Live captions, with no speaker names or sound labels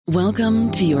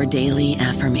Welcome to your daily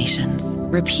affirmations.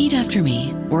 Repeat after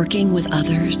me. Working with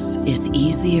others is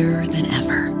easier than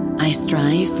ever. I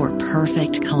strive for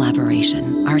perfect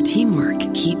collaboration. Our teamwork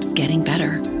keeps getting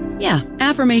better. Yeah,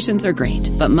 affirmations are great,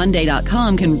 but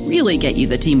Monday.com can really get you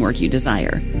the teamwork you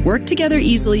desire. Work together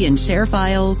easily and share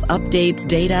files, updates,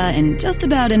 data, and just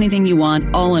about anything you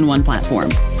want all in one platform.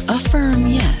 Affirm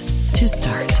yes to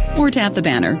start, or tap the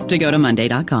banner to go to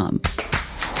Monday.com.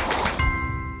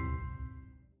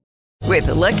 With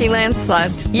the Lucky Land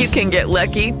Slots, you can get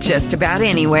lucky just about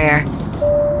anywhere.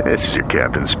 This is your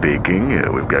captain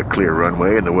speaking. We've got clear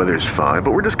runway and the weather's fine,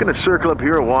 but we're just going to circle up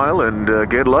here a while and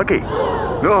get lucky.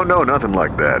 No, nothing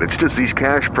like that. It's just these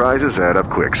cash prizes add up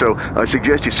quick. So I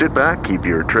suggest you sit back, keep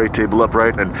your tray table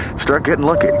upright, and start getting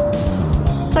lucky.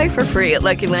 Play for free at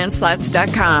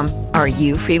LuckyLandSlots.com. Are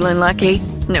you feeling lucky?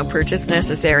 No purchase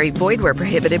necessary. Void where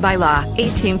prohibited by law.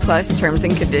 18+ terms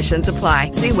and conditions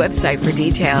apply. See website for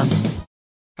details.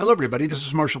 Hello, everybody. This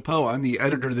is Marshall Poe. I'm the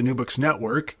editor of the New Books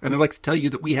Network, and I'd like to tell you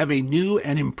that we have a new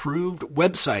and improved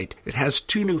website. It has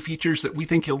 2 new features that we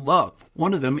think you'll love.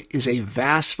 One of them is a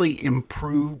vastly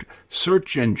improved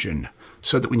search engine,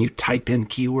 so that when you type in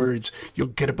keywords, you'll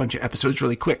get a bunch of episodes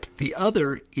really quick. The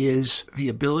other is the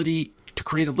ability to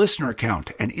create a listener account.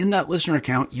 And in that listener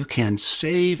account, you can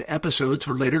save episodes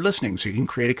for later listening. So you can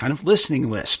create a kind of listening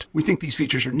list. We think these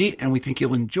features are neat and we think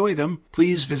you'll enjoy them.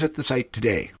 Please visit the site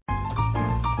today.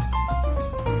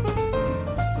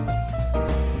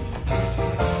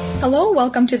 Hello,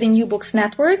 welcome to the New Books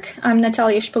Network. I'm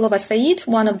Natalia Shpilova-Said,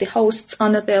 one of the hosts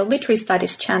on the Literary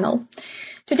Studies channel.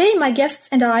 Today, my guests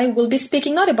and I will be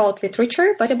speaking not about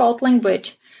literature, but about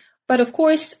language. But of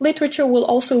course, literature will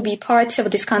also be part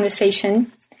of this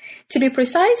conversation. To be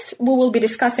precise, we will be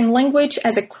discussing language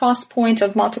as a cross point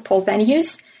of multiple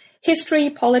venues: history,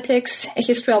 politics, a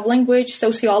history of language,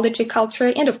 sociology,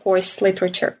 culture, and of course,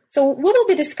 literature. So we will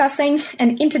be discussing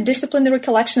an interdisciplinary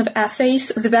collection of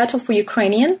essays, The Battle for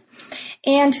Ukrainian.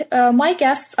 And my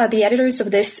guests are the editors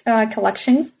of this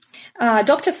collection.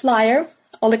 Dr. Flyer,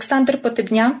 Alexander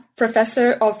Potebnya,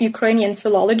 Professor of Ukrainian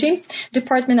Philology,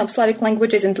 Department of Slavic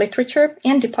Languages and Literature,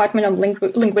 and Department of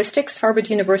Linguistics, Harvard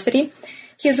University.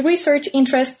 His research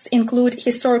interests include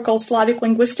historical Slavic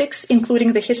linguistics,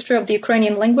 including the history of the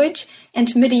Ukrainian language,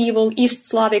 and medieval East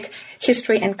Slavic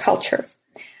history and culture.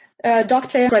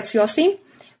 Dr. Graziosi,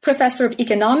 Professor of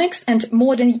Economics and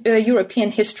Modern European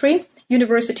History,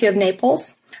 University of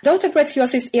Naples. Dr.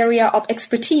 Graziosi's area of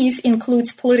expertise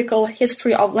includes political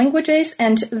history of languages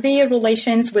and their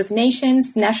relations with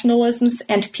nations, nationalisms,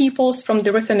 and peoples from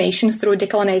the Reformation through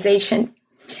decolonization.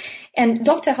 And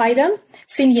Dr. Haida,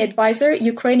 Senior Advisor,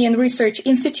 Ukrainian Research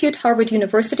Institute, Harvard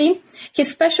University.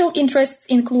 His special interests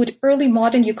include early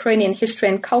modern Ukrainian history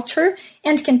and culture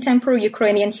and contemporary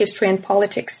Ukrainian history and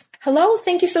politics. Hello,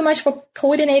 thank you so much for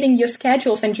coordinating your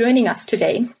schedules and joining us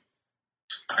today.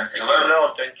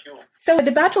 Hello, thank you. So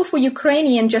The Battle for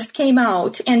Ukrainian just came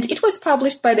out, and it was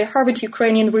published by the Harvard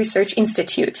Ukrainian Research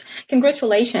Institute.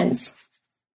 Congratulations.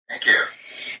 Thank you.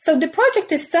 So the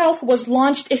project itself was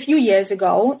launched a few years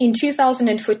ago, in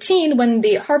 2014, when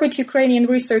the Harvard Ukrainian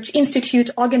Research Institute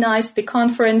organized the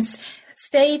conference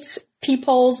States,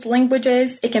 Peoples,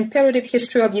 Languages, A Comparative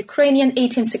History of Ukrainian,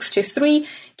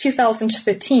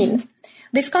 1863-2013.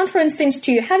 This conference seems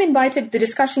to have invited the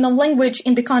discussion of language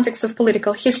in the context of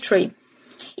political history.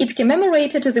 It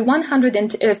commemorated the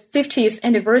 150th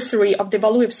anniversary of the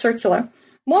Valuev Circular.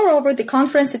 Moreover, the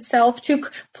conference itself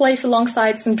took place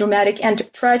alongside some dramatic and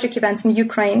tragic events in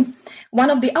Ukraine.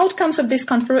 One of the outcomes of this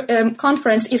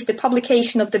conference is the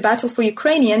publication of The Battle for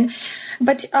Ukrainian.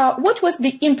 But what was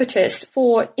the impetus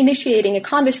for initiating a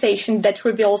conversation that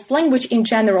reveals language in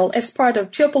general as part of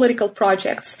geopolitical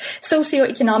projects,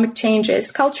 socio-economic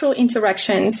changes, cultural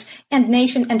interactions, and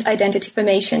nation and identity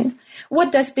formation?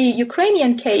 What does the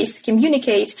Ukrainian case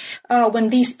communicate when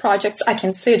these projects are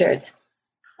considered?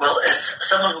 Well, as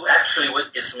someone who actually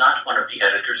is not one of the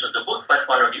editors of the book, but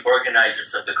one of the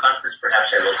organizers of the conference,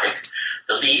 perhaps I will take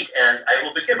the lead. And I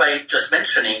will begin by just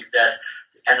mentioning that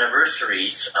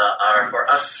anniversaries are, for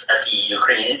us at the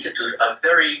Ukrainian Institute, a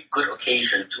very good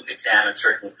occasion to examine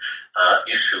certain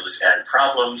issues and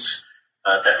problems.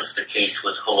 That was the case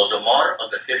with Holodomor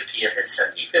on the 50th and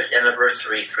 75th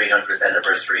anniversary, 300th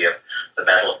anniversary of the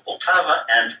Battle of Poltava,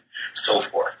 and so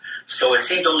forth. So it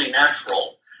seemed only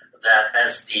natural that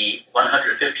as the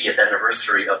 150th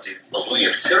anniversary of the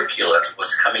Valuev Circular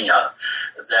was coming up,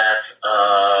 that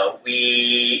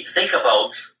we think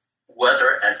about whether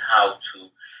and how to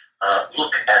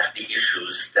look at the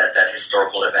issues that that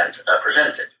historical event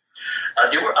presented.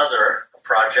 There were other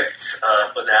projects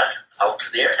for that out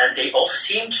there, and they all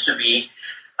seemed to be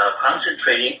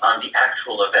concentrating on the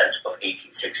actual event of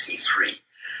 1863.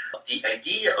 The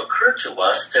idea occurred to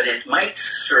us that it might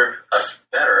serve us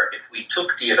better if we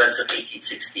took the events of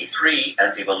 1863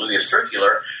 and the Valuyev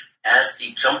Circular as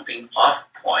the jumping off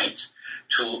point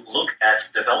to look at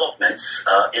developments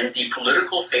in the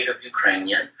political fate of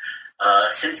Ukrainian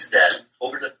since then,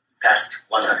 over the past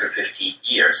 150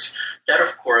 years. That,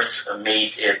 of course,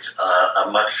 made it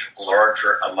a much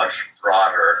larger, a much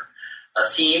broader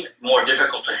theme, more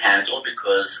difficult to handle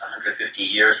because 150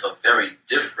 years of very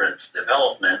different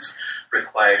developments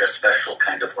required a special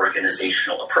kind of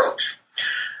organizational approach.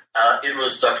 It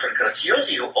was Dr.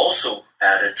 Graziosi who also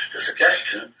added the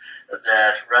suggestion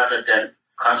that rather than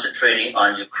concentrating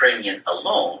on Ukrainian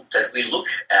alone, that we look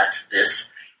at this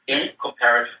in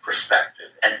comparative perspective,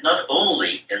 and not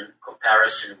only in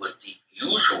comparison with the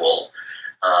usual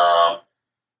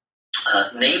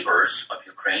neighbors of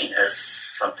Ukraine, as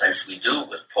sometimes we do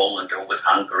with Poland or with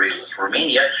Hungary, with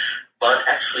Romania, but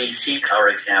actually seek our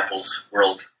examples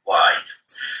worldwide.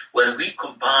 When we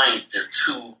combined the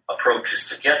two approaches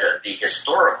together, the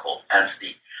historical and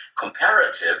the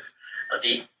comparative,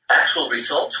 the actual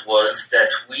result was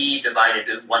that we divided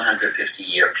a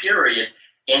 150-year period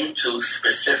into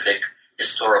specific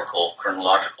historical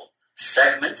chronological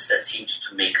segments that seemed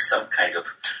to make some kind of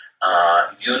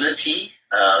unity.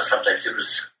 Sometimes it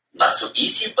was not so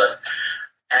easy,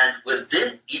 and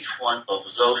within each one of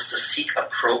those to seek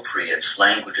appropriate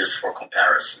languages for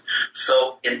comparison.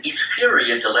 So in each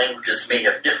period, the languages may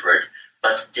have differed,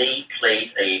 but they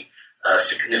played a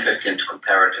significant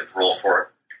comparative role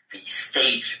for the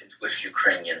stage in which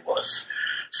Ukrainian was.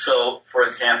 So, for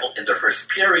example, in the first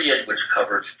period, which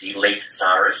covered the late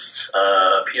Tsarist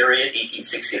period,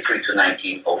 1863 to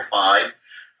 1905,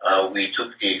 we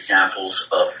took the examples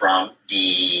from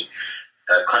the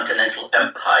continental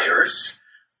empires.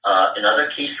 Another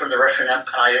case from the Russian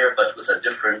Empire, but with a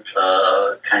different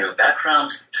kind of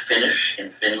background, Finnish in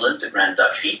Finland, the Grand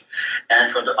Duchy, and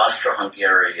from the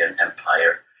Austro-Hungarian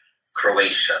Empire,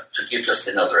 Croatia. To give just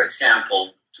another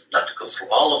example, not to go through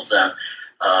all of them,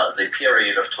 the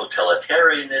period of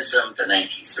totalitarianism, the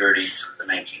 1930s to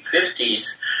the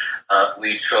 1950s,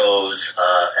 we chose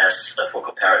as for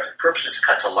comparative purposes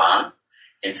Catalan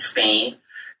in Spain,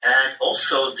 and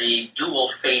also the dual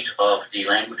fate of the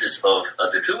languages of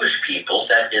the Jewish people,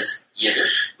 that is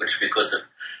Yiddish, which because of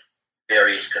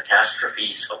various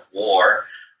catastrophes of war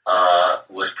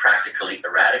was practically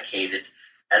eradicated,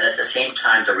 and at the same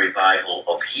time the revival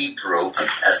of Hebrew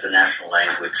as the national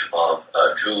language of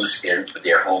Jews in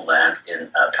their homeland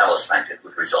in Palestine that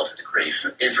would result in the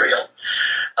creation of Israel.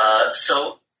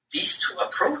 So these two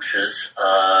approaches,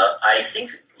 I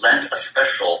think, lend a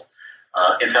special,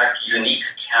 in fact, unique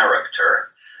character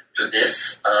to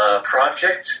this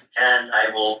project, and I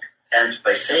will end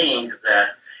by saying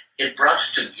that it brought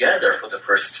together for the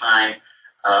first time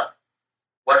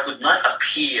what would not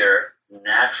appear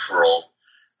natural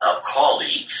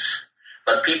colleagues,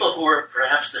 but people who were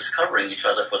perhaps discovering each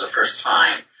other for the first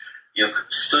time.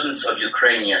 Students of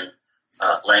Ukrainian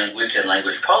language and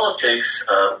language politics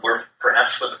were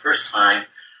perhaps for the first time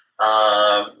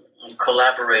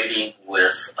collaborating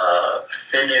with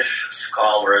Finnish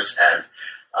scholars and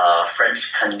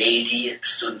French-Canadian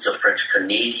students of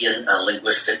French-Canadian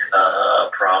linguistic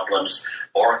problems,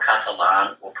 or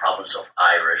Catalan, or problems of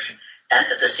Irish,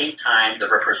 and at the same time the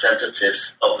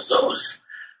representatives of those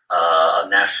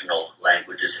national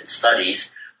languages and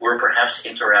studies were perhaps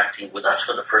interacting with us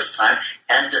for the first time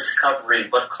and discovering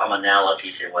what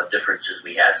commonalities and what differences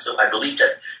we had. So I believe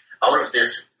that out of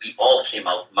this, we all came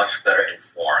out much better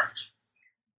informed.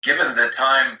 Given the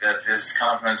time that this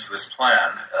conference was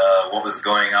planned, what was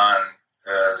going on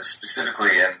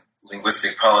specifically in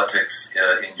linguistic politics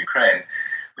in Ukraine,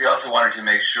 we also wanted to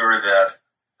make sure that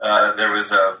there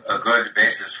was a good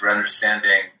basis for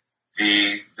understanding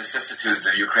the vicissitudes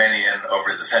of Ukrainian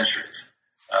over the centuries,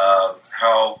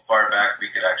 how far back we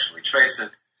could actually trace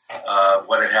it,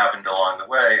 what had happened along the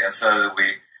way, and so that we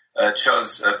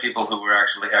chose people who were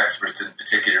actually experts in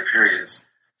particular periods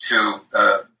to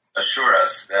assure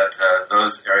us that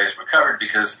those areas were covered,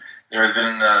 because there have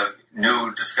been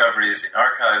new discoveries in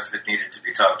archives that needed to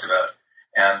be talked about,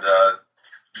 and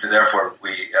therefore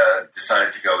we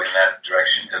decided to go in that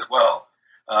direction as well.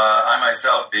 I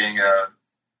myself, being a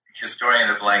historian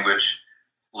of language,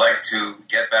 like to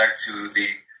get back to the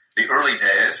early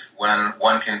days when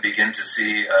one can begin to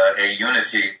see a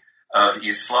unity of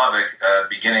East Slavic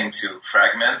beginning to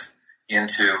fragment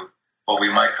into what we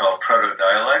might call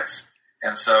proto-dialects.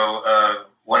 And so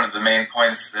one of the main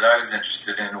points that I was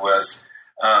interested in was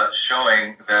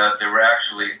showing that there were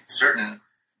actually certain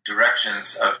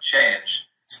directions of change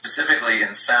specifically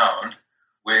in sound,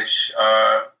 which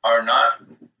are not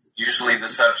usually the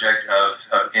subject of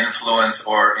influence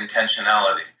or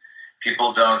intentionality.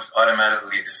 People don't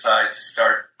automatically decide to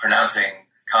start pronouncing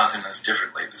consonants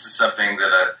differently. This is something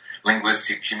that a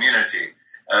linguistic community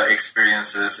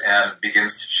experiences and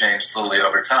begins to change slowly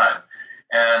over time.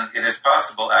 And it is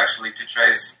possible, actually, to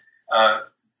trace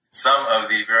some of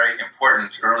the very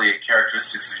important early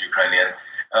characteristics of Ukrainian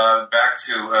back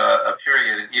to a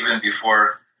period even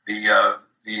before the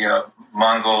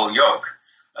Mongol yoke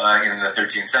in the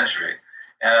 13th century.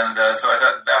 And so I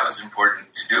thought that was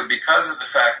important to do because of the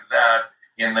fact that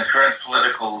in the current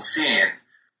political scene,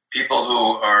 people who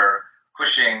are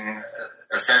pushing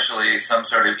essentially some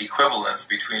sort of equivalence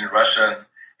between Russian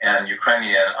and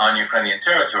Ukrainian on Ukrainian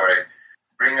territory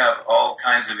bring up all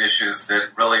kinds of issues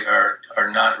that really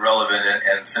are not relevant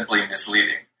and simply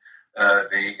misleading.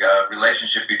 The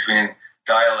relationship between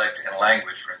dialect and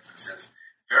language, for instance, is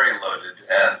very loaded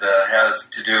and has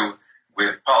to do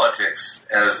with politics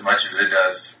as much as it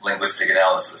does linguistic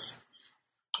analysis.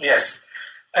 Yes,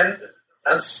 and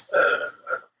as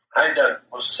Haidar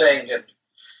was saying,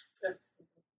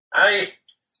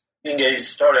 being a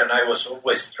historian, I was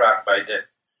always struck by the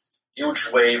huge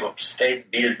wave of state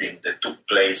building that took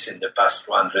place in the past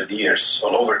 200 years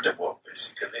all over the world,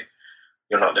 basically.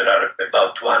 You know, there are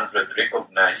about 200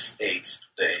 recognized states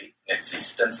today in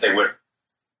existence. They were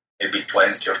maybe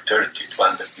 20 or 30,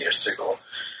 200 years ago.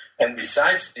 And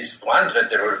besides these 200,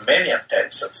 there were many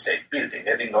attempts at state building.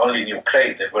 I think only in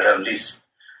Ukraine there were at least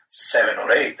 7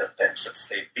 or 8 attempts at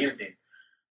state building,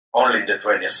 only in the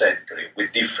 20th century,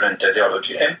 with different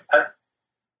ideology. And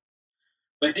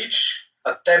with each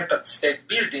attempt at state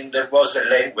building, there was a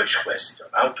language question,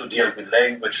 how to deal with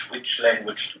language, which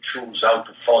language to choose, how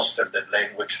to foster that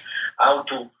language, how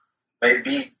to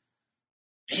maybe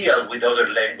deal with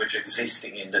other language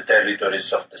existing in the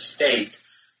territories of the state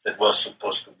that was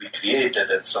supposed to be created,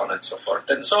 and so on and so forth.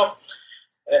 And so,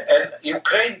 and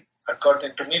Ukraine,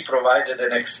 according to me, provided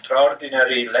an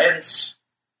extraordinary lens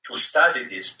to study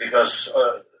this, because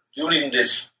during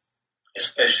this,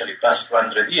 especially past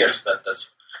 100 years, but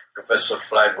as Professor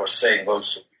Fly was saying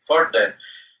also before then,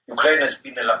 Ukraine has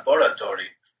been a laboratory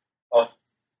of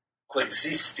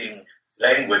coexisting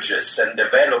languages and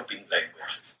developing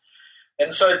languages.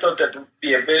 And so I thought that would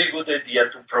be a very good idea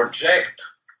to project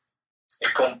a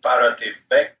comparative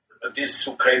this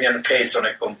Ukrainian case on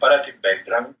a comparative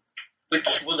background,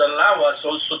 which would allow us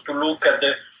also to look at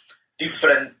the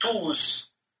different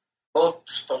tools, both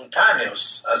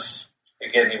spontaneous, as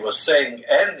again he was saying,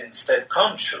 and instead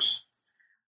conscious,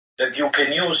 that you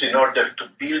can use in order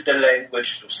to build a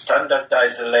language, to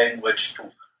standardize a language,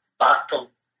 to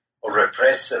battle or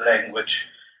repress a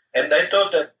language. And I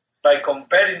thought that by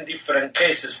comparing different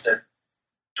cases that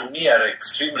to me are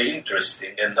extremely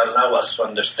interesting and allow us to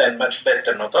understand much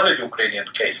better not only the Ukrainian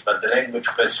case, but the language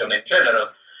question in general,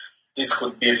 this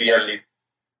could be really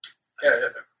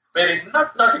very,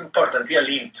 not important,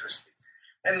 really interesting.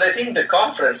 And I think the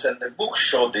conference and the book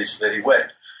show this very well.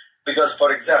 Because,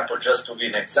 for example, just to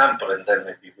give an example, and then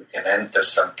maybe we can enter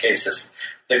some cases,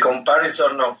 the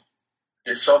comparison of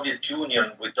the Soviet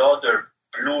Union with other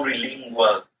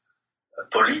plurilingual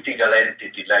political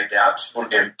entity like the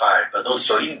Habsburg Empire, but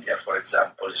also India, for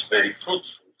example, is very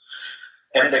fruitful.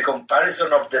 And the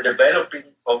comparison of the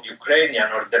developing of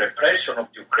Ukrainian or the repression of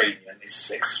Ukrainian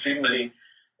is extremely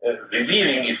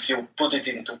revealing if you put it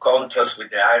into contrast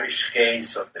with the Irish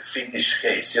case or the Finnish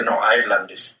case. You know, Ireland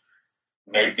is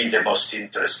maybe the most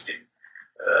interesting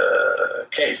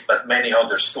case, but many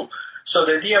others too. So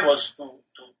the idea was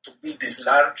to build this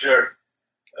larger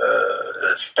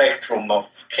spectrum of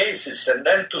cases and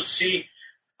then to see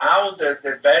how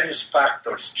the various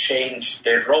factors change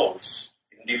their roles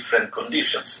in different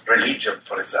conditions. Religion,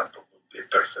 for example, would be a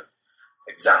perfect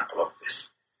example of this.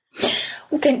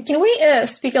 Can we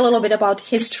speak a little bit about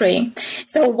history?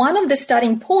 So one of the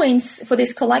starting points for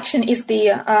this collection is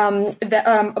the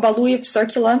Valuyev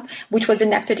Circular, which was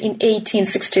enacted in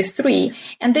 1863.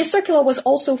 And this circular was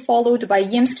also followed by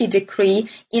Yemsky Decree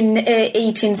in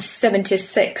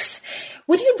 1876.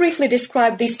 Would you briefly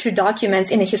describe these two documents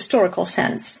in a historical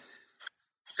sense?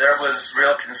 There was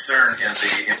real concern in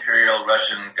the Imperial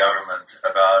Russian government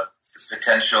about the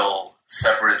potential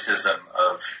separatism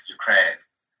of Ukraine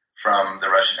from the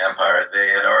Russian Empire. They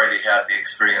had already had the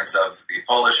experience of the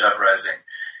Polish uprising,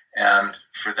 and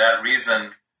for that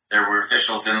reason, there were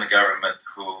officials in the government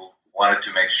who wanted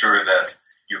to make sure that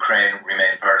Ukraine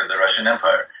remained part of the Russian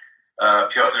Empire.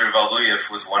 Pyotr Valuyev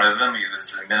was one of them. He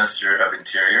was the Minister of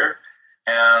Interior,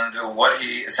 and what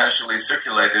he essentially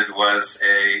circulated was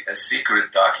a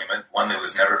secret document, one that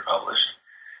was never published,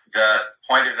 that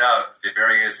pointed out the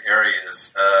various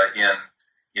areas in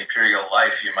imperial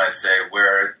life, you might say,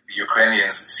 where the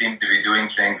Ukrainians seemed to be doing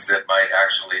things that might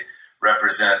actually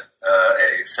represent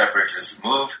a separatist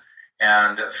move,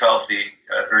 and felt the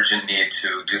urgent need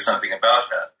to do something about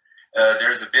that.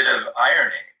 There's a bit of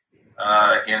irony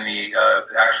in the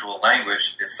actual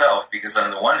language itself, because on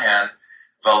the one hand,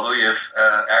 Valuyev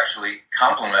actually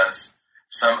compliments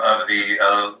some of the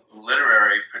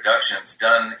literary productions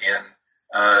done in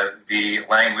the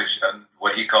language,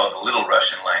 what he called the Little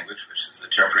Russian language, which is the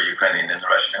term for Ukrainian in the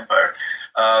Russian Empire,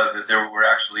 that there were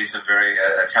actually some very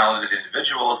talented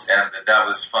individuals, and that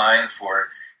was fine for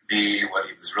what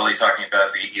he was really talking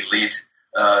about, the elite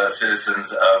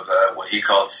citizens of what he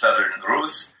called Southern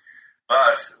Rus.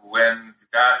 But when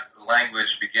that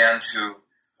language began to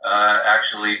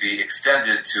actually be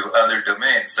extended to other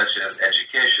domains, such as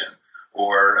education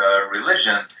or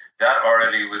religion, that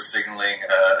already was signaling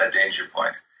a danger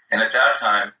point. And at that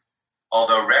time,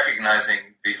 although recognizing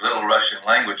the Little Russian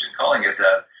language and calling it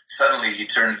that, suddenly he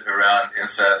turned around and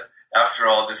said, after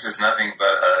all, this is nothing but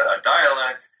a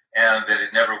dialect, and that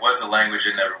it never was a language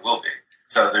and never will be.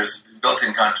 So there's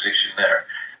built-in contradiction there.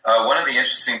 One of the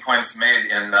interesting points made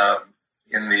in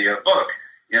the book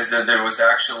is that there was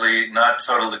actually not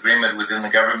total agreement within the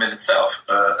government itself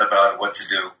about what to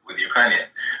do with Ukrainian.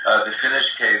 The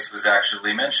Finnish case was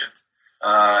actually mentioned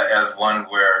as one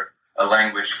where a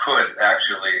language could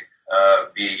actually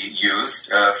be used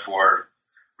for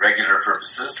regular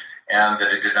purposes, and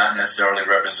that it did not necessarily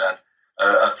represent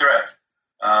a threat.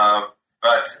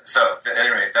 At any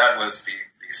rate, that was the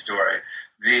story.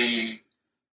 The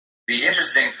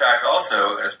interesting fact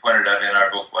also, as pointed out in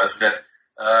our book, was that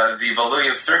the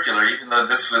Valuyev circular, even though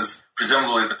this was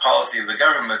presumably the policy of the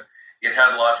government, it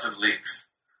had lots of leaks.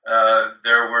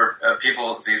 There were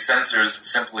people, the censors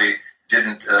simply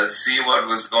didn't see what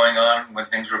was going on when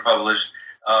things were published.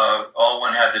 All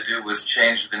one had to do was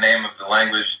change the name of the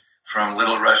language from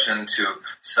Little Russian to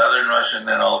Southern Russian,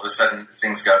 and all of a sudden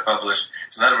things got published.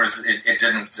 So in other words, it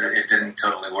didn't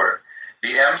totally work.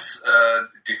 The Ems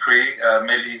decree,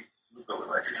 maybe Luca would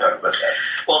like to talk about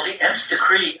that. Well, the Ems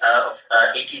decree of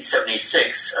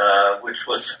 1876, which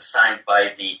was signed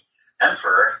by the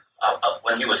emperor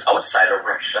when he was outside of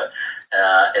Russia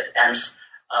at Ems,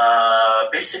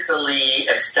 basically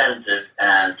extended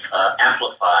and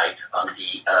amplified on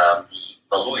the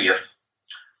Valuyev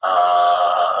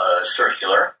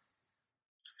circular.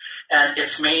 And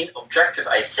its main objective,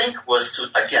 I think, was to,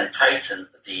 again, tighten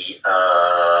the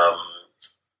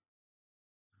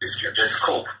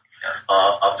scope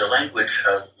of the language,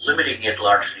 limiting it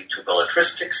largely to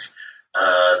belletristics,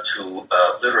 to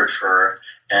literature,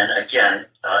 and again,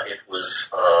 it was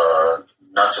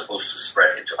not supposed to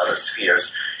spread into other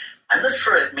spheres. I'm not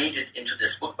sure it made it into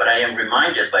this book, but I am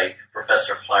reminded by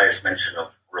Professor Flyer's mention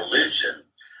of religion,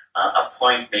 a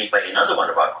point made by another one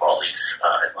of our colleagues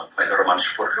at one point, Roman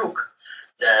Shpurlyuk,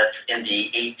 that in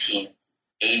the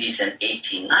 1880s and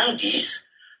 1890s,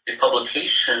 the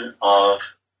publication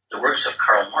of the works of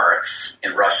Karl Marx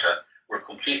in Russia were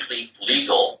completely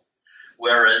legal,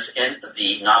 whereas in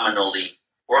the nominally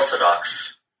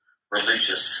Orthodox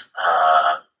religious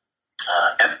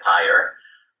empire,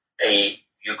 a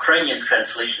Ukrainian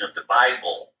translation of the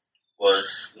Bible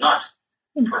was not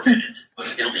permitted,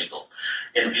 was illegal.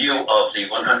 In view of the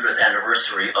 100th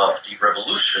anniversary of the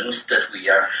revolutions that we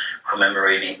are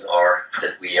commemorating or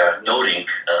that we are noting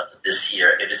this year,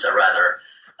 it is a rather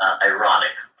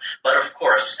ironic. But of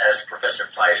course, as Professor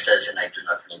Flyer says, and I do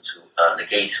not mean to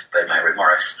negate by my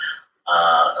remarks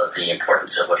the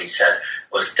importance of what he said,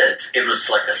 was that it was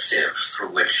like a sieve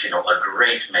through which, a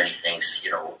great many things,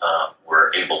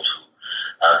 were able to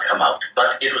come out.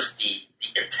 But it was the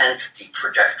intent, the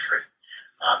trajectory,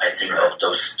 I think, of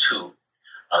those two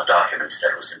documents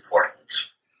that was important.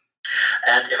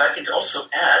 And if I can also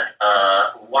add,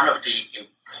 one of the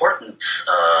important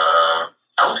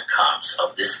outcomes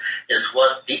of this is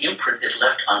what the imprint it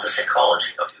left on the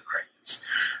psychology of Ukrainians.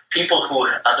 People who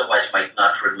otherwise might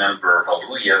not remember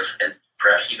Valuyev, and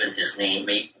perhaps even his name,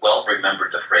 may well remember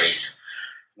the phrase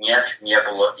 "Нет, не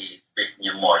было и быть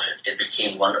не может." It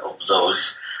became one of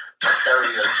those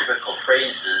stereotypical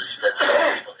phrases that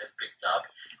some people have picked up,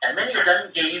 and many of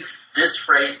them gave this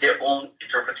phrase their own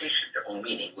interpretation, their own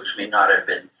meaning, which may not have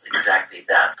been exactly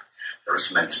that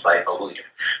was meant by Valuyev.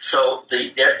 So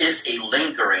there is a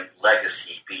lingering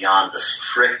legacy beyond the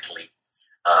strictly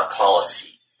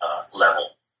policy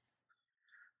level.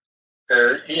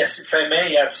 Yes, if I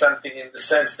may add something in the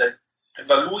sense that the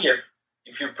Valuyev,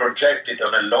 if you project it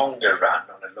on a longer run,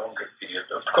 on a longer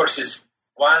period, of course, is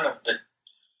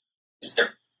the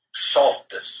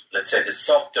softest, let's say the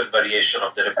softer variation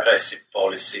of the repressive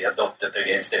policy adopted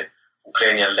against the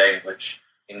Ukrainian language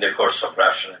in the course of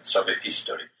Russian and Soviet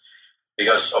history.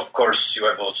 Because, of course, you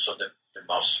have also the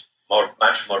much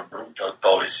more brutal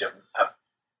policy of,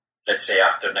 let's say,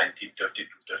 after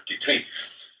 1932-33,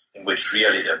 in which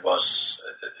really there was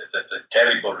a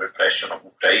terrible repression of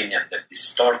Ukrainian that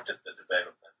distorted the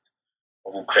development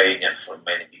of Ukrainian for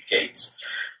many decades.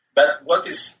 But what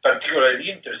is particularly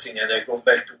interesting, and I go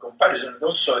back to comparison,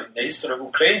 also in the history of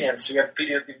Ukrainians, we have a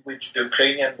period in which the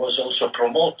Ukrainian was also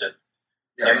promoted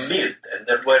and built, and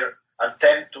there were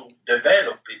attempts to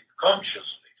develop it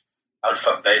consciously,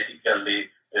 alphabetically,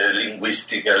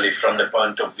 linguistically, from the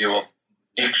point of view of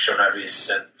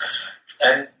dictionaries.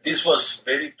 And this was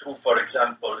very true, for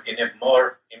example, in a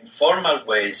more informal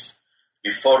ways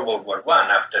before World War I,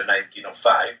 after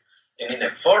 1905, and in a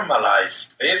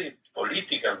formalized, very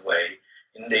political way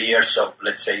in the years of,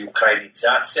 let's say,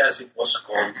 Ukrainizacja, as it was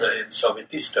called in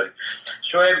Soviet history.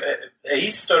 So a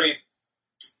history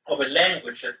of a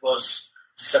language that was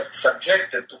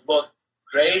subjected to both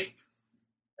great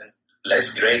and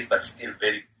less great, but still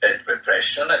very bad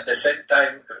repression, at the same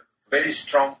time, very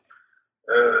strong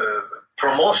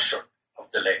promotion of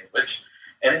the language.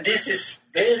 And this is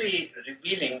very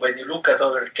revealing when you look at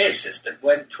other cases that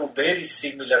went through very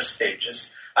similar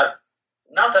stages,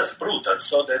 not as brutal.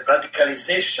 So the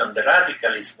radicalization, the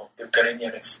radicalism of the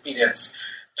Ukrainian experience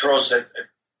throws a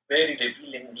very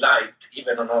revealing light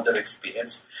even on other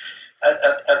experience.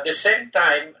 At the same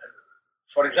time,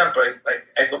 for example,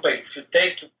 I go back, if you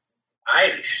take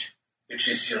Irish, which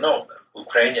is,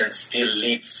 Ukrainian still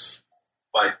lives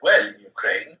quite well in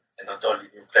Ukraine, and not only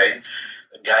in Ukraine,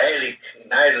 Gaelic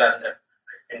in Ireland,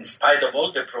 in spite of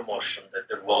all the promotion that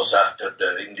there was after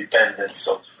the independence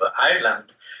of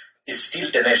Ireland, is still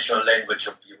the national language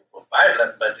of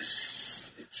Ireland, but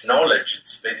its knowledge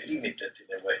is very limited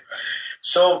in a way.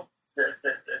 So the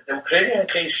Ukrainian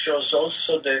case shows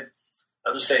also the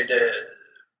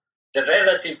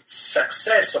relative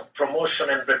success of promotion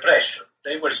and repression.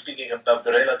 They were speaking about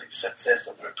the relative success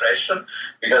of repression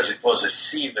because it was a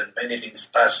sieve and many things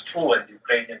passed through and the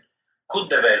Ukrainian could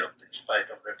develop in spite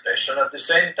of repression. At the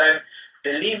same time,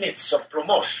 the limits of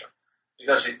promotion,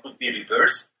 because it could be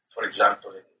reversed. For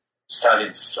example, in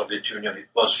Stalin's Soviet Union, it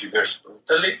was reversed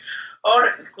brutally, or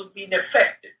it could be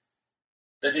ineffective.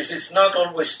 That is, it's not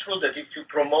always true that if you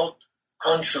promote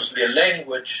consciously a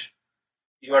language,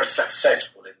 you are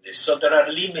successful in this. So there are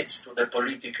limits to the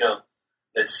political,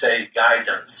 let's say,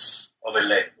 guidance of a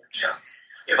language. Yeah.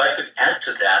 If I could add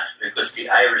to that, because the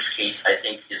Irish case, I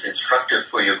think, is instructive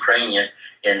for Ukrainian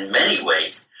in many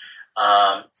ways.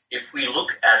 If we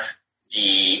look at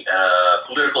the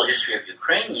political history of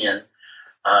Ukrainian,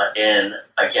 in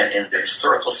the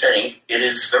historical setting, it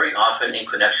is very often in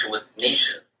connection with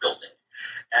nation building.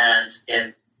 And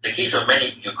in the case of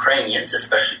many Ukrainians,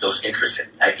 especially those interested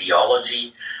in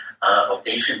ideology of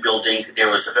nation building, there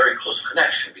was a very close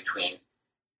connection between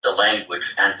the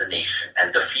language and the nation,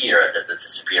 and the fear that the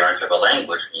disappearance of a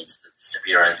language means the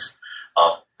disappearance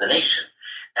of the nation.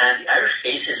 And the Irish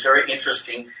case is very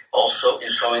interesting also in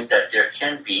showing that there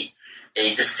can be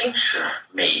a distinction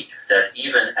made that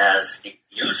even as the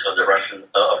use of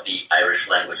the Irish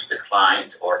language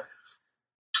declined or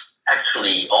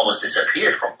actually almost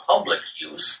disappeared from public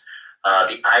use,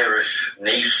 the Irish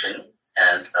nation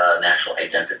and national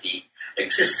identity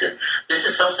existed. This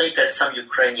is something that some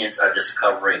Ukrainians are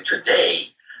discovering today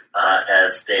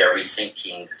as they are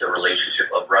rethinking the relationship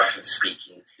of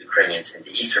Russian-speaking Ukrainians in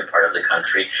the eastern part of the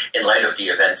country in light of the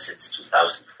events since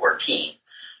 2014.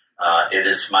 It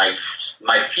is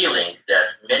my feeling that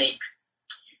many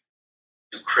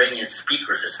Ukrainian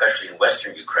speakers, especially in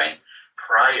Western Ukraine,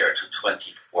 prior to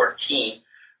 2014,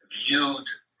 viewed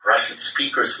Russian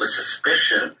speakers with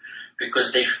suspicion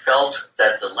because they felt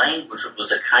that the language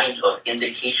was a kind of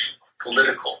indication of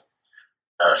political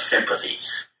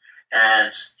sympathies.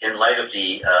 And in light of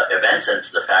the events and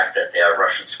the fact that there are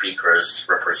Russian speakers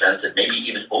represented, maybe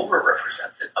even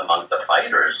overrepresented among the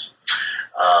fighters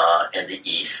in the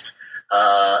East,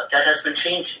 that has been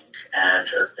changing. And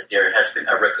there has been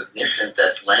a recognition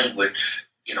that language,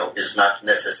 is not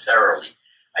necessarily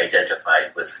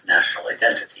identified with national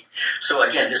identity. So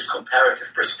again, this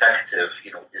comparative perspective,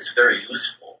 is very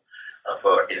useful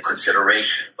in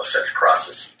consideration of such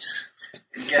processes.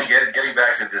 Again, getting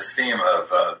back to this theme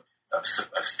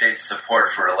of state support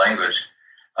for a language,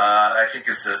 I think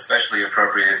it's especially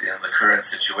appropriate in the current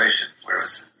situation,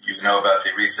 whereas you know about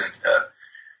the recent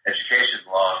education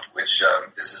law, which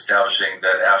is establishing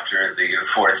that after the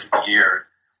fourth year,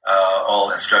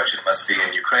 all instruction must be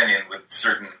in Ukrainian with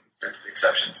certain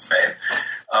exceptions made.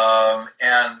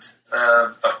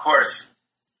 Of course,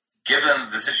 given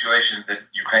the situation that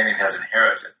Ukrainian has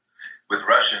inherited, with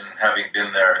Russian having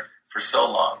been there for so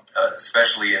long,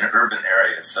 especially in urban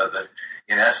areas, so that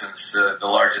in essence, the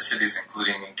largest cities,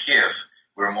 including in Kiev,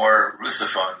 were more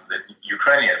Russophone than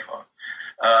Ukrainophone,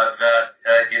 that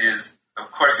it is,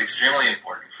 of course, extremely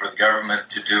important for the government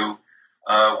to do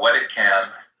what it can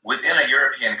within a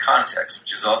European context,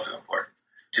 which is also important,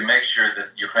 to make sure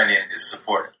that Ukrainian is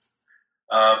supported.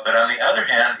 But on the other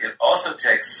hand, it also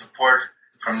takes support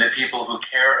from the people who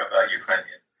care about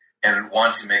Ukrainian and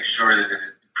want to make sure that it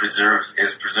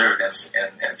is preserved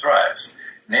and thrives.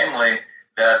 Namely,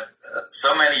 that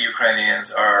so many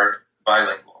Ukrainians are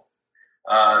bilingual.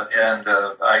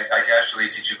 I actually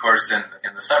teach a course in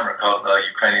the summer called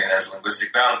Ukrainian as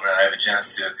Linguistic Battleground. I have a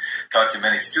chance to talk to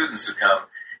many students who come,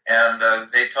 and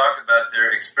they talk about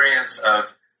their experience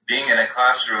of being in a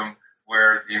classroom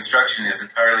where the instruction is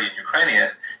entirely in Ukrainian,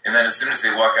 and then as soon as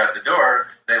they walk out the door,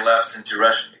 they lapse into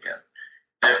Russian again.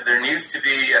 There needs to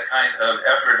be a kind of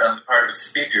effort on the part of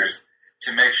speakers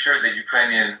to make sure that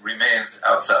Ukrainian remains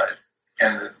outside,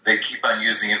 and they keep on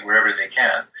using it wherever they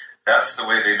can. That's the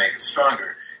way they make it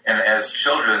stronger. And as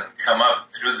children come up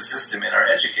through the system and are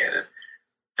educated,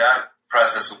 that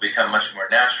process will become much more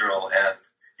natural, and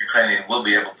Ukrainian will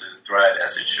be able to thrive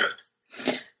as it should.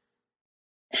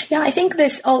 Yeah, I think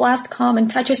this last comment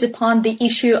touches upon the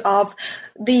issue of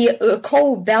the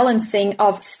co-balancing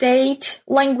of state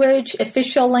language,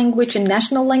 official language, and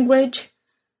national language.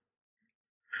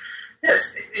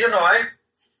 Yes,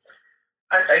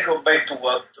 I go back to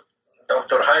what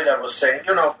Dr. Haidar was saying.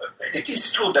 It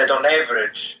is true that on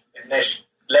average,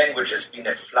 language has been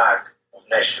a flag of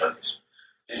nationalism.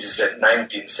 This is a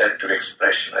 19th century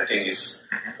expression. I think it's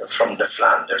from the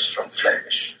Flanders, from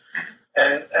Flemish.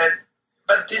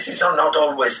 But this is not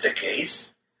always the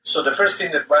case. So the first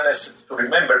thing that one has to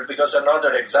remember, because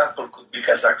another example could be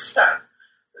Kazakhstan.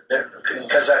 In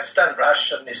Kazakhstan,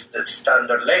 Russian is the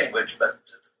standard language, but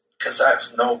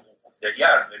Kazakhs know the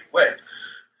yard very well.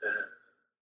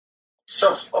 So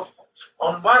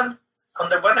on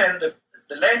the one hand,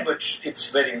 the language,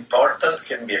 it's very important,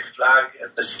 can be a flag,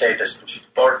 and the state has to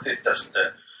support it, as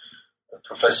the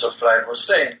Professor Fly was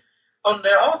saying. On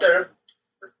the other,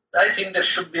 I think there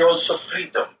should be also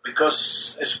freedom,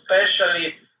 because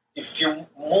especially if you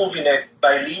move in a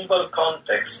bilingual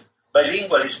context,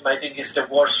 bilingualism, I think, is the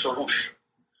worst solution.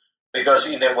 Because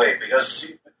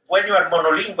when you are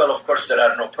monolingual, of course, there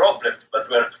are no problems, but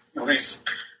you risk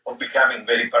of becoming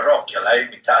very parochial.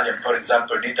 I'm Italian, for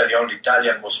example. In Italy, only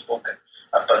Italian was spoken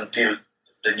up until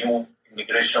the new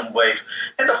immigration wave.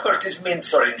 And of course, this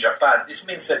means, or in Japan, this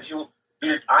means that you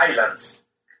build islands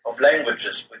of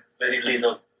languages with very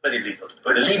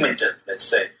limited, let's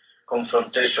say,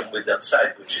 confrontation with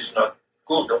outside, which is not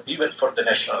good, or even for the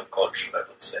national culture, I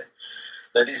would say.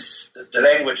 That is, the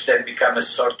language then becomes a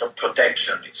sort of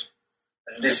protectionism.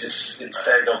 And this is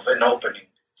instead of an opening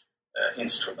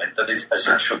instrument, that is as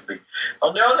it should be.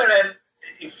 On the other hand,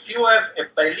 if you have a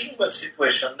bilingual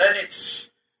situation, then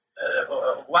it's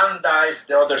one dies,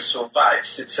 the other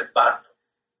survives. It's a battle.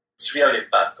 It's really a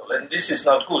battle. And this is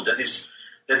not good. That is,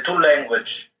 the two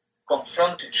languages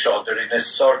confront each other in a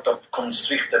sort of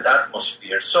constricted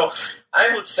atmosphere. So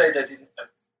I would say that in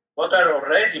what are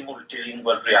already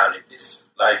multilingual realities,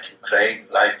 like Ukraine,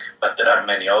 but there are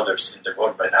many others in the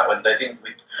world by now, and I think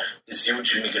with this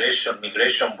huge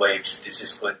migration waves, this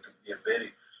is going to be a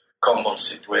very common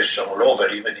situation all over,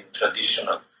 even in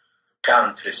traditional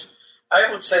countries.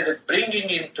 I would say that bringing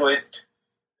into it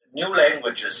new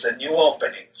languages and new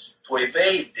openings to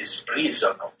evade this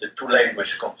prison of the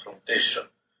two-language confrontation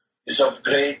is of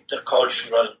great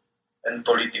cultural and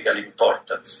political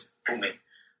importance to me.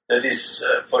 That is,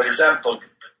 for example,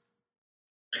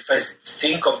 if I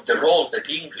think of the role that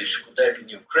English could have in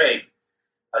Ukraine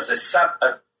as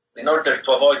in order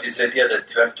to avoid this idea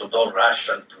that you have to know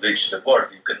Russian to reach the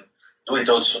world, you can do it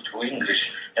also through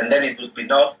English, and then it would be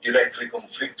not directly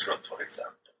conflictual, for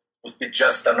example. It would be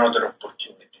just another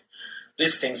opportunity.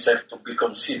 These things have to be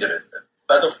considered.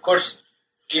 But of course,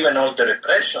 given all the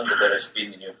repression that there has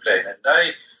been in Ukraine, and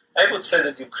I would say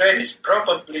that Ukraine is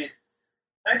probably,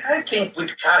 I think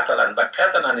with Catalan, but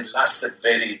Catalan it lasted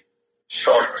very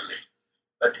shortly.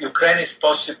 But Ukraine is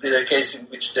possibly the case in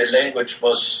which the language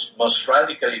was most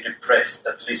radically repressed,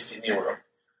 at least in Europe,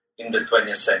 in the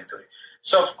 20th century.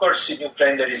 So, of course, in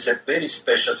Ukraine there is a very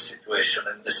special situation,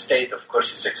 and the state, of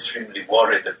course, is extremely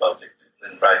worried about it,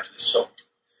 and rightly so.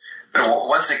 But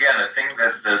once again, a thing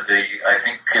that I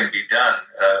think can be done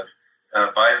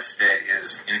by the state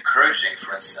is encouraging,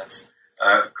 for instance,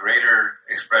 greater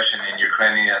expression in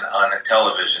Ukrainian on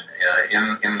television,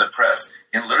 in the press,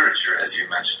 in literature, as you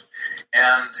mentioned.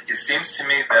 And it seems to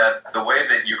me that the way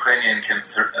that Ukrainian can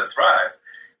thrive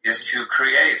is to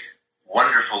create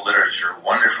wonderful literature,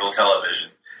 wonderful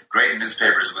television, great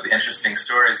newspapers with interesting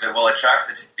stories that will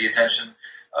attract the attention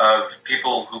of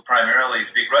people who primarily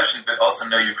speak Russian but also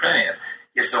know Ukrainian.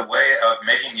 It's a way of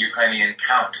making Ukrainian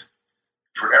count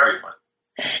for everyone.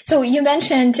 So you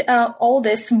mentioned all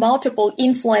these multiple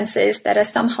influences that are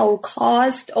somehow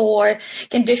caused or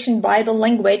conditioned by the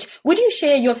language. Would you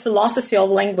share your philosophy of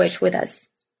language with us?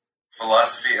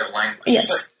 Philosophy of language? Yes.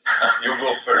 You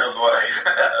go first.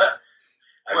 Oh,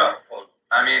 boy. Well,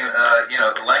 I mean,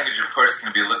 language, of course,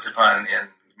 can be looked upon in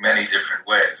many different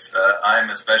ways. I'm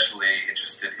especially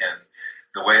interested in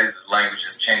the way that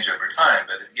languages change over time.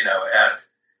 But,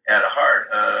 at heart,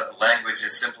 language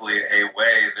is simply a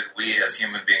way that we as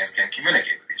human beings can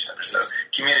communicate with each other. So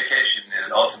communication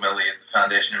is ultimately at the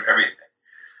foundation of everything.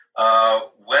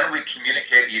 When we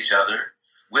communicate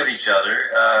with each other,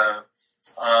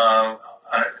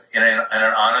 in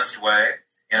an honest way,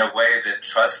 in a way that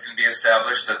trust can be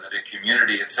established so that a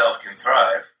community itself can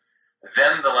thrive,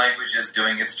 then the language is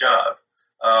doing its job.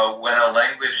 When a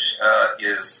language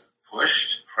is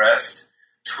pushed, pressed,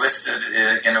 twisted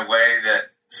in a way that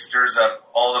stirs up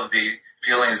all of the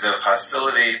feelings of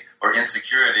hostility or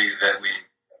insecurity that we,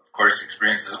 of course,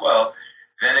 experience as well,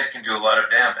 then it can do a lot of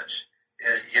damage.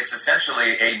 It's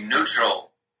essentially a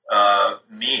neutral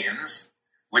means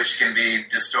which can be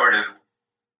distorted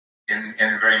in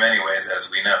very many ways,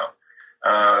 as we know.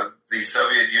 The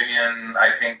Soviet Union,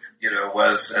 I think,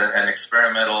 was an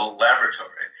experimental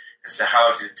laboratory as to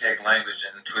how to take language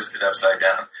and twist it upside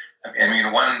down. I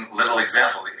mean, one little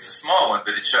example, it's a small one,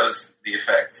 but it shows the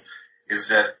effects, is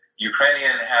that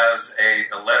Ukrainian has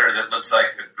a letter that looks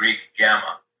like a Greek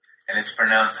gamma, and it's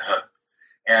pronounced h.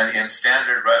 And in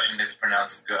standard Russian, it's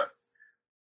pronounced g.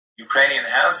 Ukrainian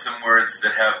has some words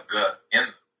that have g in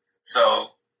them.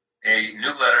 So a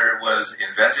new letter was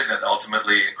invented and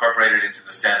ultimately incorporated into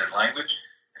the standard language.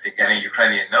 I think any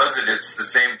Ukrainian knows it. It's the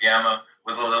same gamma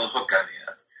with a little hook on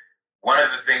the end. One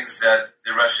of the things that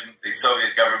the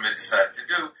Soviet government decided to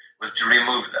do was to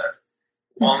remove that,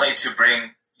 only to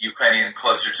bring Ukrainian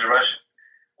closer to Russian.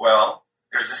 Well,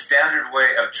 there's a standard way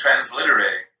of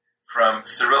transliterating from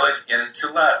Cyrillic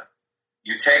into Latin.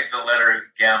 You take the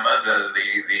letter gamma, the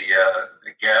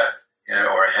ge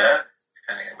or he,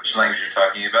 depending on which language you're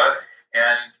talking about,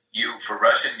 and for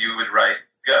Russian you would write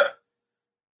g,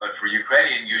 but for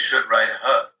Ukrainian you should write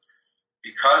h.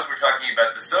 Because we're talking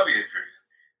about the Soviet period,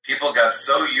 people got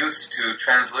so used to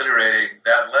transliterating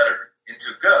that letter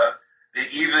into g that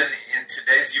even in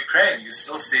today's Ukraine, you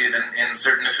still see it in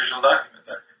certain official documents.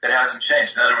 That hasn't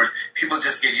changed. In other words, people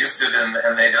just get used to it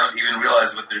and they don't even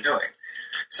realize what they're doing.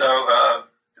 So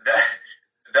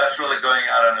that's really going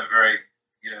out on a very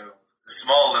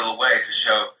small little way to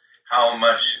show how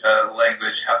much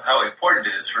language, how important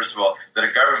it is, first of all, that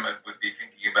a government would be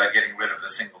thinking about getting rid of a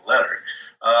single letter,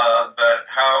 but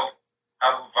how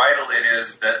vital it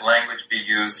is that language be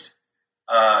used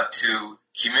to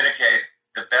communicate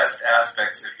the best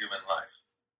aspects of human life.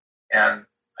 And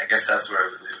I guess that's where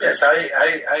I would leave it. Yes,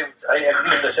 I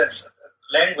agree in the sense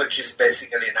language is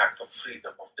basically an act of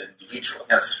freedom of the individual.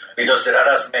 That's right. Because there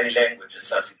are as many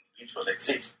languages as individuals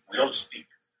exist. We all speak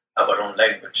our own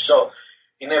language. So,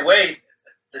 in a way,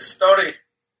 the story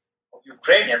of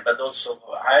Ukrainian, but also of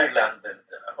Ireland and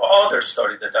other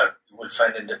stories that you will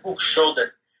find in the book show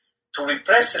that to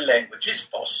repress a language is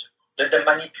possible, that the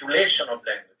manipulation of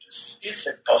languages is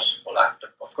a possible act.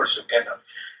 Of course,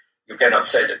 you cannot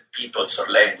say that peoples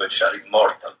or language are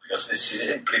immortal, because this is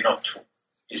simply not true.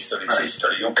 History is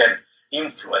history. You can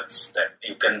influence them,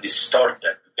 you can distort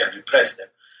them, you can repress them.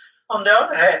 On the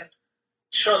other hand,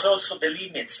 it shows also the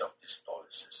limits of these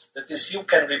policies. That is, you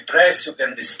can repress, you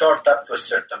can distort up to a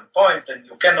certain point, and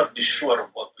you cannot be sure of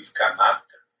what will come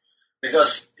after.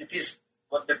 Because it is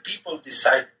what the people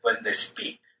decide when they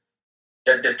speak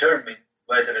that determine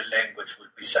whether a language will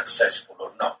be successful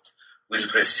or not, will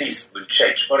resist, will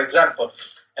change. For example,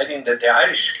 I think that the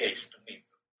Irish case to me,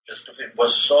 just of it,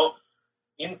 was so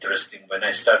interesting when I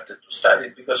started to study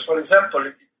it, because, for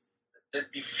example, the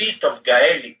defeat of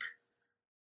Gaelic,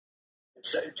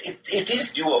 it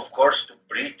is due, of course, to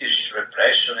British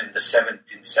repression in the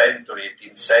 17th century,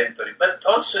 18th century, but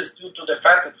also is due to the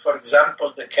fact that, for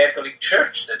example, the Catholic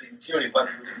Church, that in theory one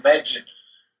would imagine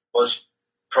was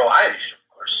pro-Irish, of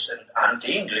course, and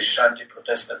anti-English,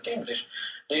 anti-Protestant English,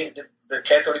 the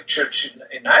Catholic Church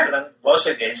in Ireland was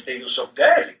against the use of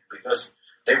Gaelic, because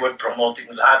they were promoting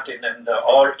Latin and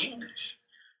or English.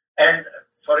 And,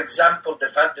 for example, the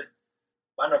fact that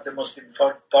one of the most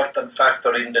important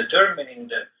factors in determining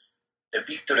the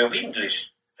victory of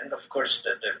English. And of course,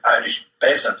 the Irish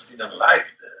peasants didn't like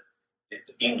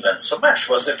England so much,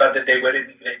 was the fact that they were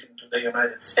immigrating to the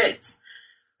United States.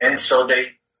 And so they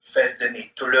felt the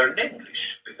need to learn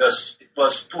English because it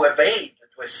was to evade,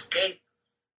 to escape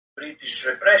British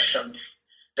repression.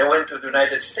 They went to the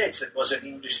United States. It was an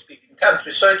English-speaking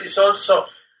country. So it is also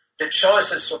the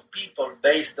choices of people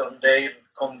based on their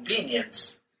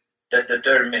convenience that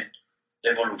determine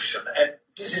the evolution. And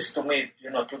this is, to me,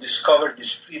 to discover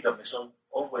this freedom is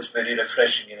always very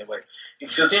refreshing in a way.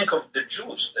 If you think of the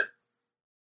Jews that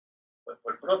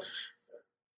were brought,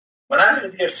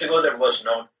 100 years ago there was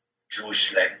no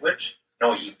Jewish language,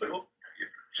 no Hebrew.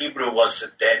 Hebrew was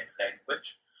a dead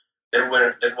language. There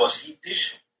was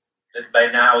Yiddish, that by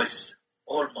now is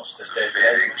almost a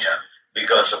dead language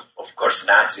because of course,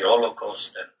 Nazi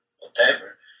Holocaust and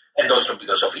whatever, and also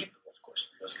because of Hebrew, of course,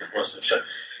 because there was the church,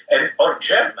 or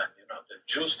German. The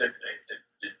Jews,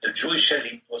 the Jewish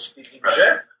elite was speaking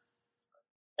German,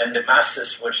 and the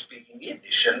masses were speaking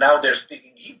Yiddish, and now they're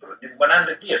speaking Hebrew in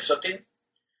 100 years. So things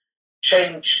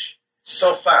change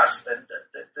so fast, and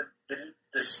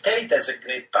the state has a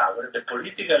great power. The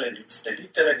political elites, the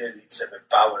literary elites have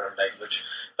a power on language,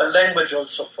 but language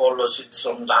also follows its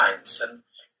own lines, and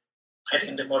I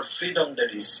think the more freedom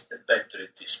there is, the better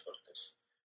it is for us.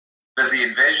 But the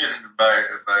invasion by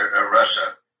Russia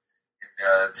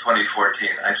in 2014,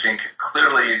 I think,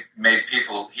 clearly made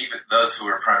people, even those who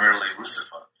were primarily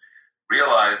Russophone,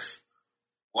 realize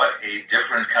what a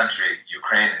different country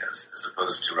Ukraine is as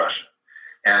opposed to Russia.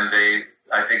 And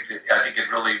I think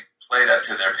it really played up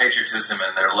to their patriotism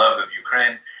and their love of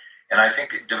Ukraine, and I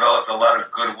think it developed a lot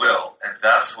of goodwill, and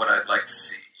that's what I'd like to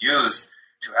see used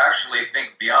to actually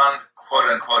think beyond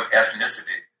quote-unquote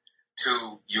ethnicity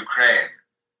to Ukraine,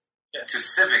 to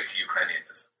civic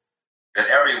Ukrainianism, that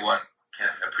everyone can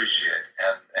appreciate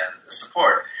and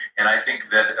support. And I think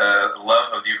that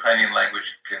love of the Ukrainian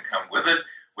language can come with it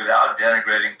without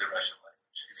denigrating the Russian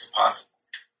language. It's possible.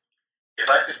 If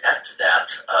I could add to that,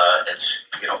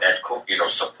 and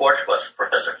support what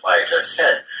Professor Flyer just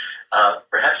said,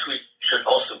 perhaps we should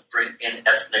also bring in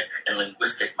ethnic and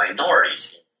linguistic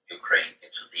minorities in Ukraine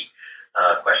into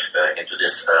the question, into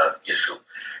this issue.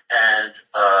 And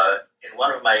in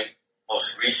one of my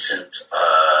most recent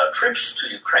trips to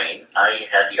Ukraine, I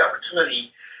had the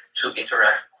opportunity to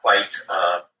interact quite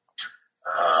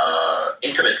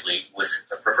intimately with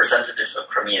representatives of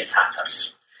Crimean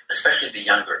Tatars, especially the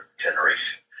younger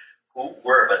generation, who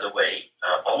were, by the way,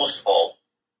 almost all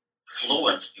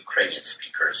fluent Ukrainian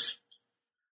speakers,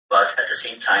 but at the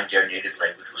same time their native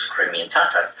language was Crimean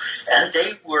Tatar. And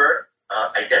they were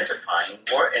identifying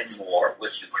more and more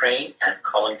with Ukraine and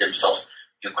calling themselves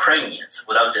Ukrainians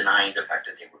without denying the fact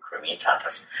that they were Crimean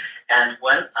Tatars. And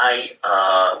when I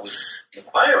was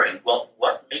inquiring, well,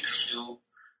 what makes you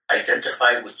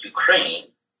identify with Ukraine?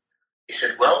 He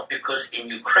said, well, because in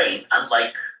Ukraine,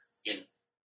 unlike in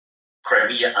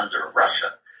Crimea under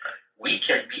Russia, we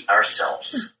can be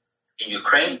ourselves. In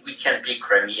Ukraine, we can be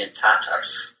Crimean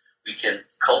Tatars. We can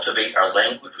cultivate our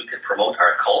language. We can promote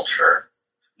our culture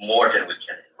more than we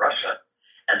can in Russia.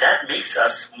 And that makes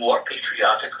us more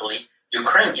patriotically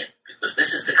Ukrainian, because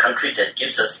this is the country that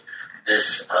gives us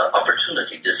this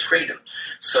opportunity, this freedom.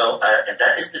 So, and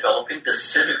that is developing the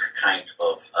civic kind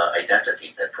of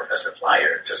identity that Professor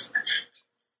Flyer just mentioned.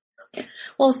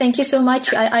 Well, thank you so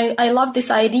much. I love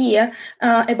this idea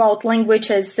about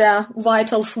language as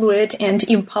vital, fluid, and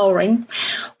empowering.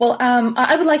 Well,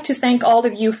 I would like to thank all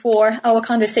of you for our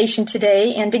conversation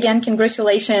today. And again,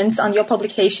 congratulations on your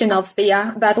publication of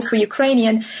the Battle for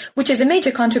Ukrainian, which is a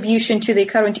major contribution to the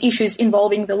current issues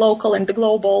involving the local and the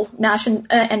global nation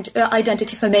and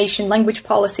identity formation, language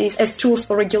policies as tools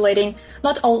for regulating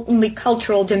not only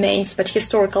cultural domains, but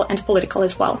historical and political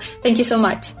as well. Thank you so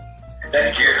much.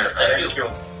 Thank you. Thank you.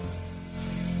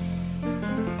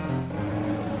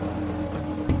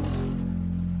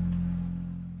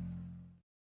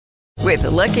 With the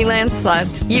Lucky Land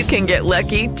Slots, you can get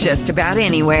lucky just about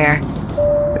anywhere.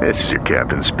 This is your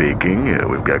captain speaking.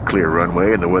 We've got clear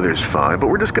runway and the weather's fine, but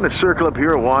we're just going to circle up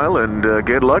here a while and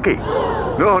get lucky.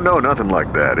 No, nothing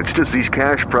like that. It's just these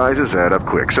cash prizes add up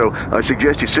quick. So I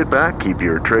suggest you sit back, keep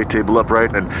your tray table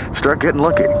upright, and start getting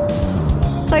lucky.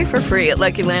 Play for free at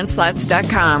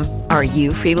LuckyLandSlots.com. Are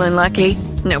you feeling lucky?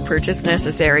 No purchase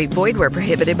necessary. Void where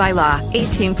prohibited by law.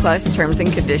 18+ terms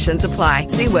and conditions apply.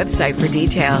 See website for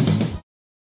details.